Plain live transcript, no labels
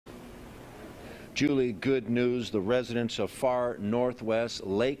Julie, good news. The residents of far northwest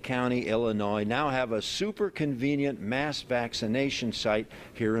Lake County, Illinois now have a super convenient mass vaccination site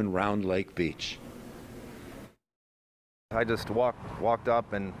here in Round Lake Beach. I just walked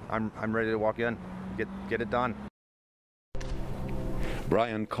up and I'm ready to walk in, get it done.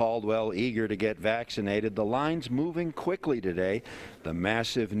 Brian Caldwell eager to get vaccinated. The line's moving quickly today. The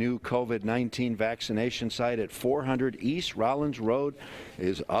massive new COVID-19 vaccination site at 400 East Rollins Road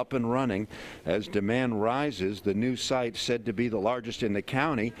is up and running. As demand rises, the new site, said to be the largest in the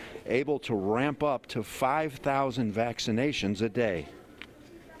county, able to ramp up to 5,000 vaccinations a day.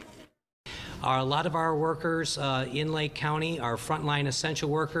 A lot of our workers in Lake County are frontline essential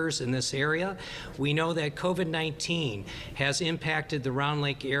workers in this area. We know that COVID-19 has impacted the Round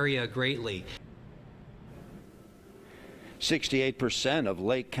Lake area greatly. 68% of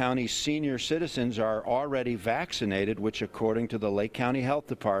Lake County senior citizens are already vaccinated, which, according to the Lake County Health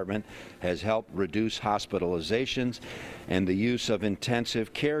Department, has helped reduce hospitalizations and the use of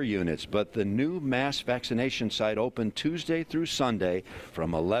intensive care units. But the new mass vaccination site opened Tuesday through Sunday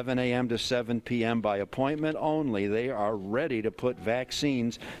from 11 a.m. to 7 p.m. by appointment only. They are ready to put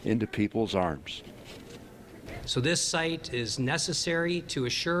vaccines into people's arms. So this site is necessary to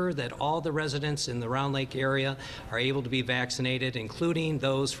assure that all the residents in the Round Lake area are able to be vaccinated, including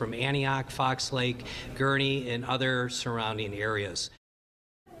those from Antioch, Fox Lake, Gurnee, and other surrounding areas.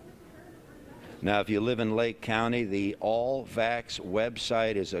 Now, if you live in Lake County, the All Vax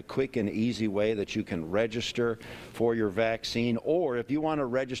website is a quick and easy way that you can register for your vaccine. Or if you want to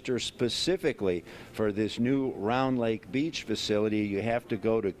register specifically for this new Round Lake Beach facility, you have to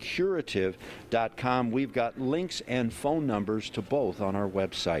go to curative.com. We've got links and phone numbers to both on our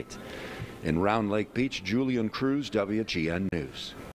website. In Round Lake Beach, Julian Cruz, WGN News.